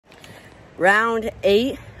round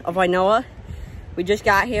 8 of Nyoa. We just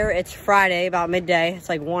got here. It's Friday, about midday. It's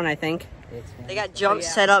like 1, I think. They got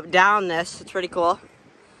jumps set up down this. It's pretty cool.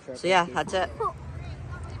 So yeah, that's it.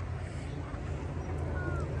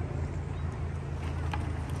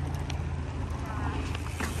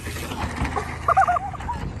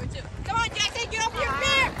 Come on, Jackson, get up your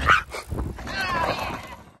feet!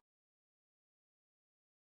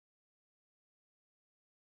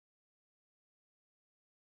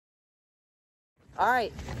 All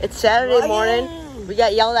right, it's Saturday morning. We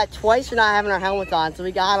got yelled at twice for not having our helmets on, so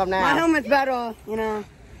we got them now. My helmet's better, you know.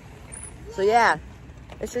 So yeah,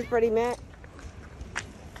 this is pretty mint.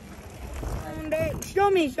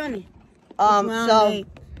 Show me. So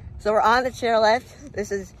we're on the chairlift.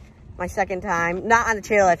 This is my second time. Not on the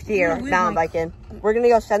chairlift here, mountain biking. We're gonna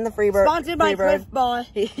go send the Freebird. Sponsored by Chris Boy.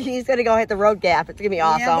 He's gonna go hit the road gap. It's gonna be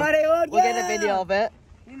awesome. Yeah, buddy, we'll get a video of it.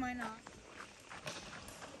 We might not.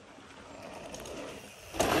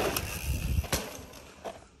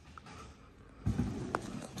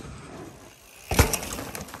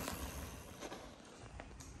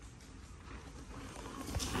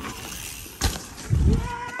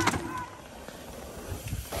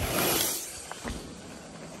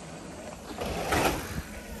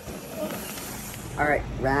 All right,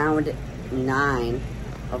 round 9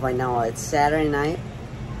 of Nyoa. It's Saturday night.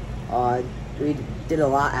 We did a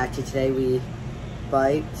lot actually today. We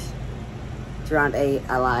biked. It's round 8.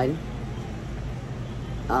 I lied.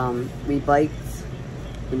 We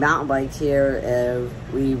mountain biked here.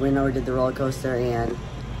 We went over, did the roller coaster, and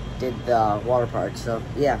did the water park. So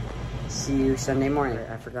yeah, see you Sunday morning.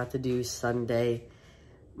 I forgot to do Sunday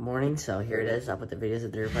morning, so here it is. I'll put the videos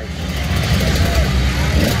of the dirt bike.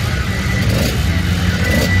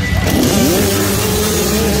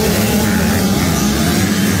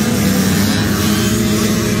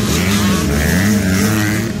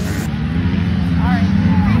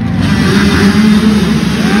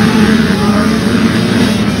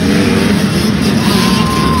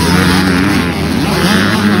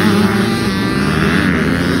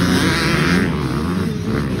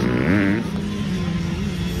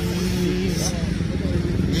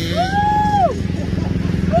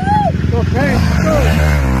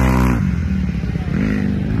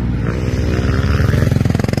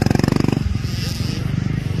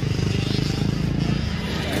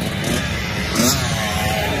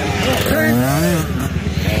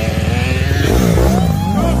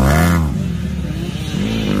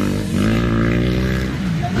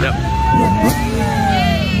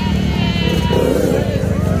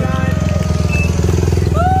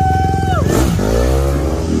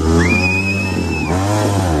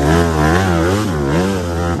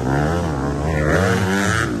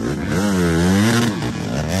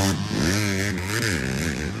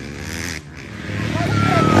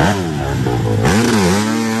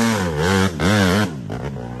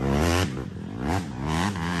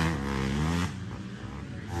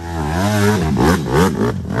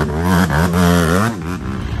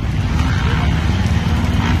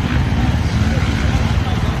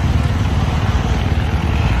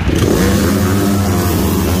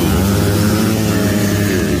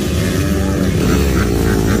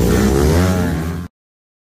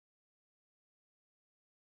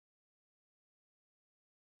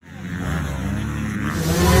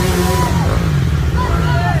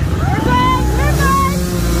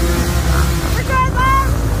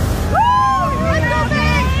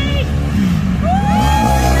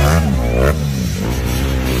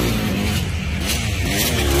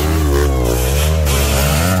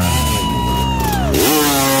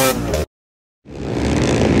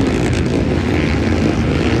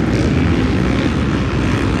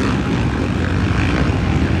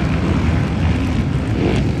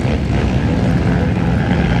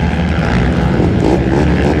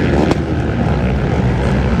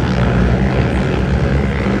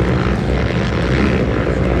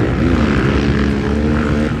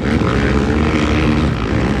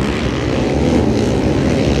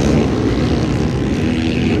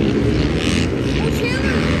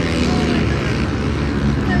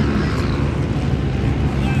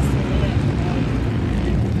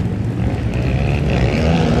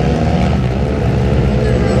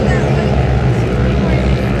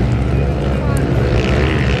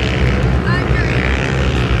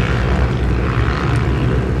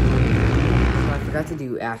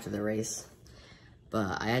 After the race,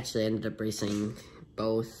 but I actually ended up racing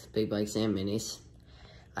both big bikes and minis.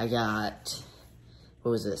 I got,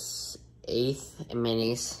 what was this, 8th in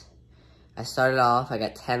minis. I started off, I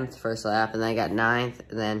got 10th first lap, and then I got 9th,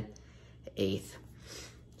 and then 8th.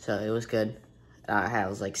 So it was good. I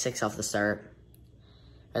was like 6 off the start.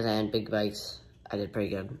 And then big bikes, I did pretty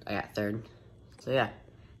good. I got third. So yeah,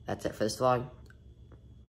 that's it for this vlog.